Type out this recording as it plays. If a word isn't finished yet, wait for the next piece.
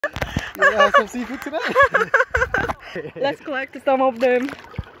You wanna have some seafood tonight? Let's collect some of them.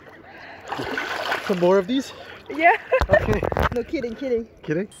 Some more of these? Yeah. Okay. No, kidding.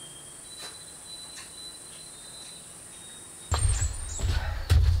 Kidding?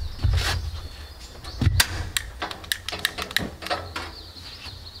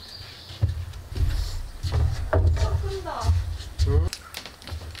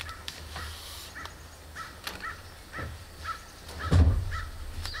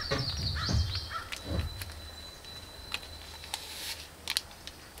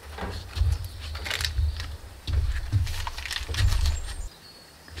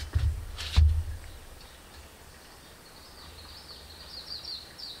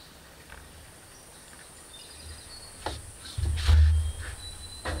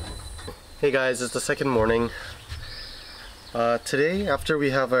 Hey guys, it's the second morning. Today, after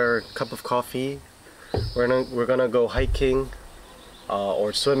we have our cup of coffee, we're gonna go hiking,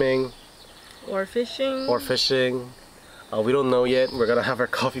 or swimming, Or fishing. We don't know yet. We're gonna have our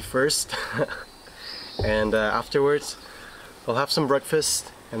coffee first, and afterwards, we'll have some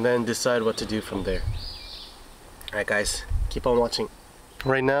breakfast and then decide what to do from there. Alright guys, keep on watching.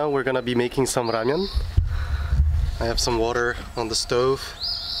 Right now, we're gonna be making some ramen. I have some water on the stove.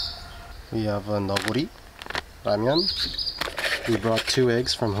 We have a noguri ramen. We brought 2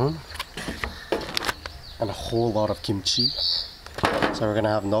 eggs from home and a whole lot of kimchi. So we're gonna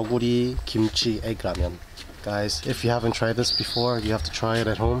have noguri kimchi egg ramen. Guys, if you haven't tried this before, you have to try it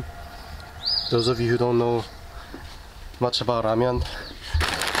at home. Those of you who don't know much about ramen,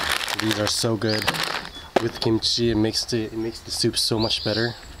 these are so good. With kimchi, it makes the soup so much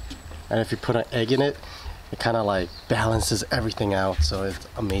better. And if you put an egg in it, it kind of like balances everything out, so it's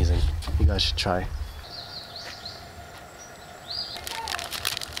amazing. You guys should try.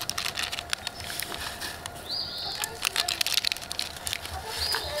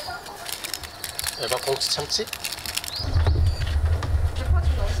 애박 공치 참치?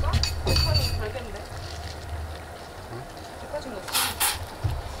 대파죽 넣었어? 대파죽 달겠는데? 대파죽 넣었어?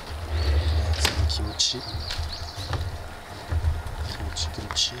 김치.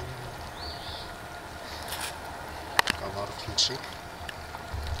 김치. A lot of kimchi.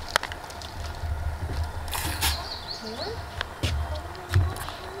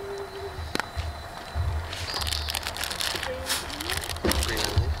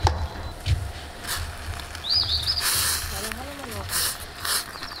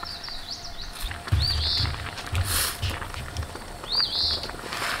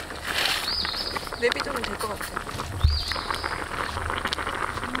 내비두면 될 것 같아.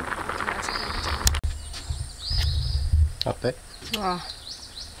 어때? 와,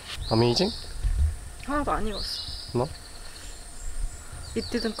 Amazing? 하나도 안 익었어. No? It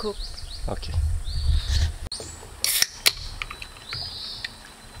didn't cook. Okay.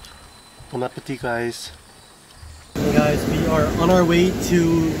 Bon appetit, guys. Hey guys, we are on our way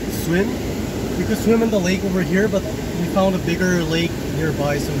to swim. We could swim in the lake over here, but we found a bigger lake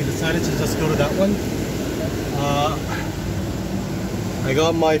nearby, so we decided to just go to that one. I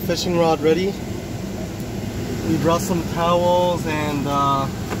got my fishing rod ready. We brought some towels and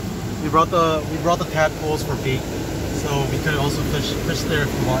we brought the tadpoles for bait, so we could also fish there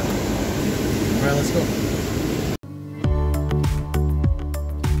if we want. All right, let's go.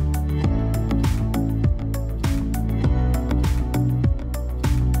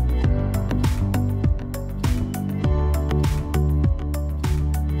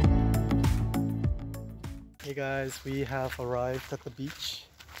 Hey guys, we have arrived at the beach.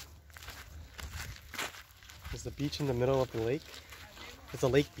 There's the beach in the middle of the lake. It's a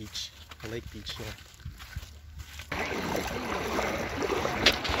lake beach. A lake beach, yeah.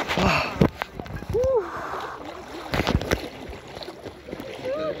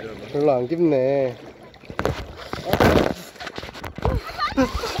 별로 안 깊네.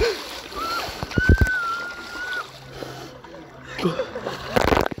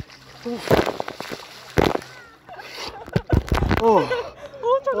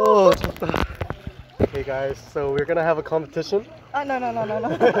 Oh, 좋다. Okay guys, so we're gonna have a competition. No.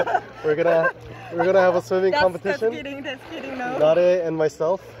 We're gonna have a swimming competition. That's kidding, no. Nare and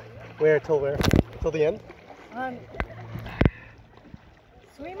myself. Where? Till the end?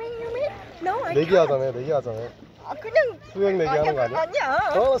 Swimming, you mean? No, I 내기 can't. 하자며. 아, 그냥 수영 내기 하는 거 아니야? 아니야.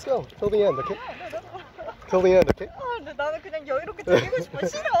 Oh, let's go. Till the end, okay? Till the end, okay? 근데 나는 그냥 여유롭게 즐기고 싶어.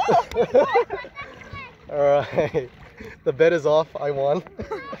 싫어. Alright. The bet is off. I won.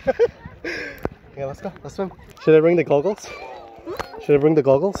 Yeah, let's go. Let's swim. Should I bring the goggles? Should I bring the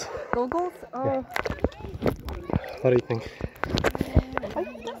goggles? Goggles? Yeah. What do you think? I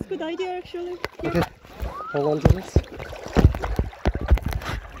think that's a good idea, actually. Okay. Hold on to this.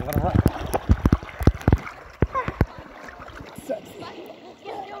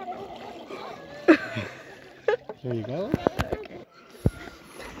 There you go.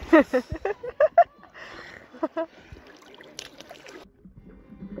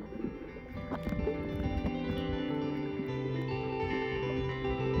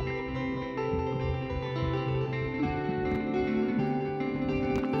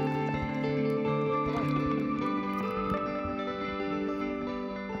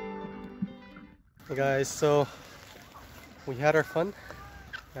 Hey guys, so we had our fun.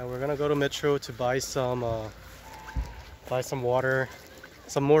 Now we're gonna go to Metro to buy some water,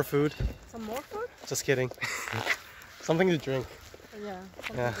 some more food. Some more food? Just kidding. Something to drink. Yeah.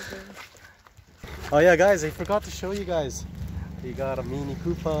 Yeah. Oh yeah, guys, I forgot to show you guys. We got a Mini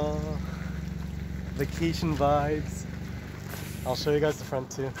Cooper, vacation vibes. I'll show you guys the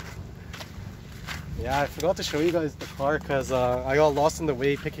front too. Yeah, I forgot to show you guys the car because I got lost in the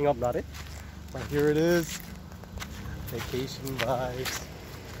way picking up Nare. But here it is. Vacation vibes.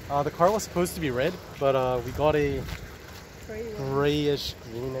 The car was supposed to be red, but we got a grayish,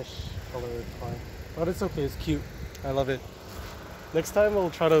 greenish colored car. But it's okay, it's cute. I love it. Next time we'll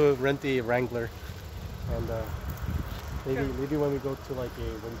try to rent a Wrangler, and maybe when we go to like a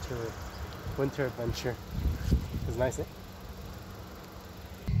winter adventure. It's nice, eh?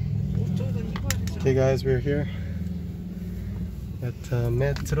 Okay guys, we're here at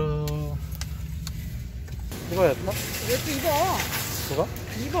Metro. 이거였나? 왜 또 입어? 이거?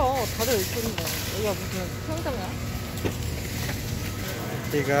 입어. 다들 입고 거. 여기가 무슨 평상이야?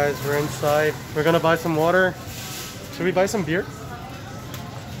 Hey guys, we're inside. We're gonna buy some water. Should we buy some beer?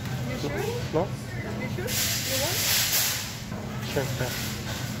 You sure? No? You sure? You want? Sure. Yeah.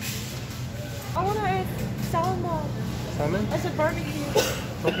 I wanna eat salmon. Salmon? As a barbecue.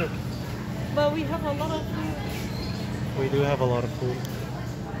 Okay. But we have a lot of food. We do have a lot of food.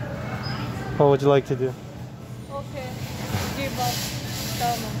 What would you like to do? Okay. Give up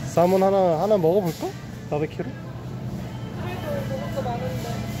salmon. 살몬 하나 먹어볼까? 바베큐로? 그래도 먹을 거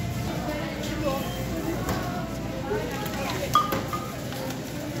많은데.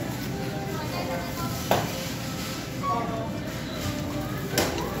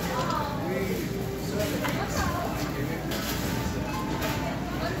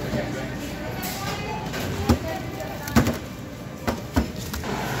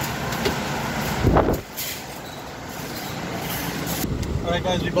 Alright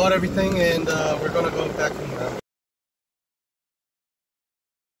guys, we bought everything and we're gonna go back home now.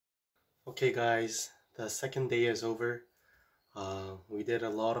 Okay guys, the second day is over. We did a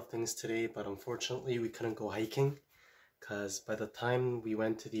lot of things today, but unfortunately we couldn't go hiking because by the time we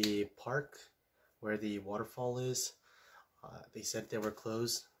went to the park where the waterfall is, they said they were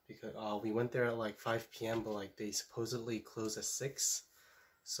closed because we went there at like 5 p.m. but like they supposedly closed at 6.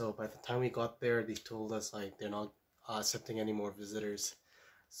 So by the time we got there, they told us like they're not accepting any more visitors.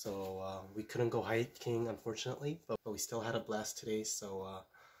 So we couldn't go hiking unfortunately, but we still had a blast today, so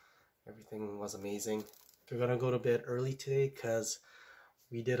everything was amazing. We're gonna go to bed early today because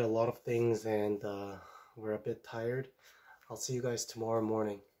we did a lot of things and we're a bit tired. I'll see you guys tomorrow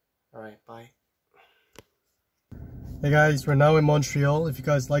morning. Alright, bye. Hey guys, we're now in Montreal. If you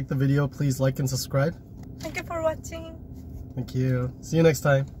guys liked the video, please like and subscribe. Thank you for watching. Thank you. See you next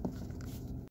time.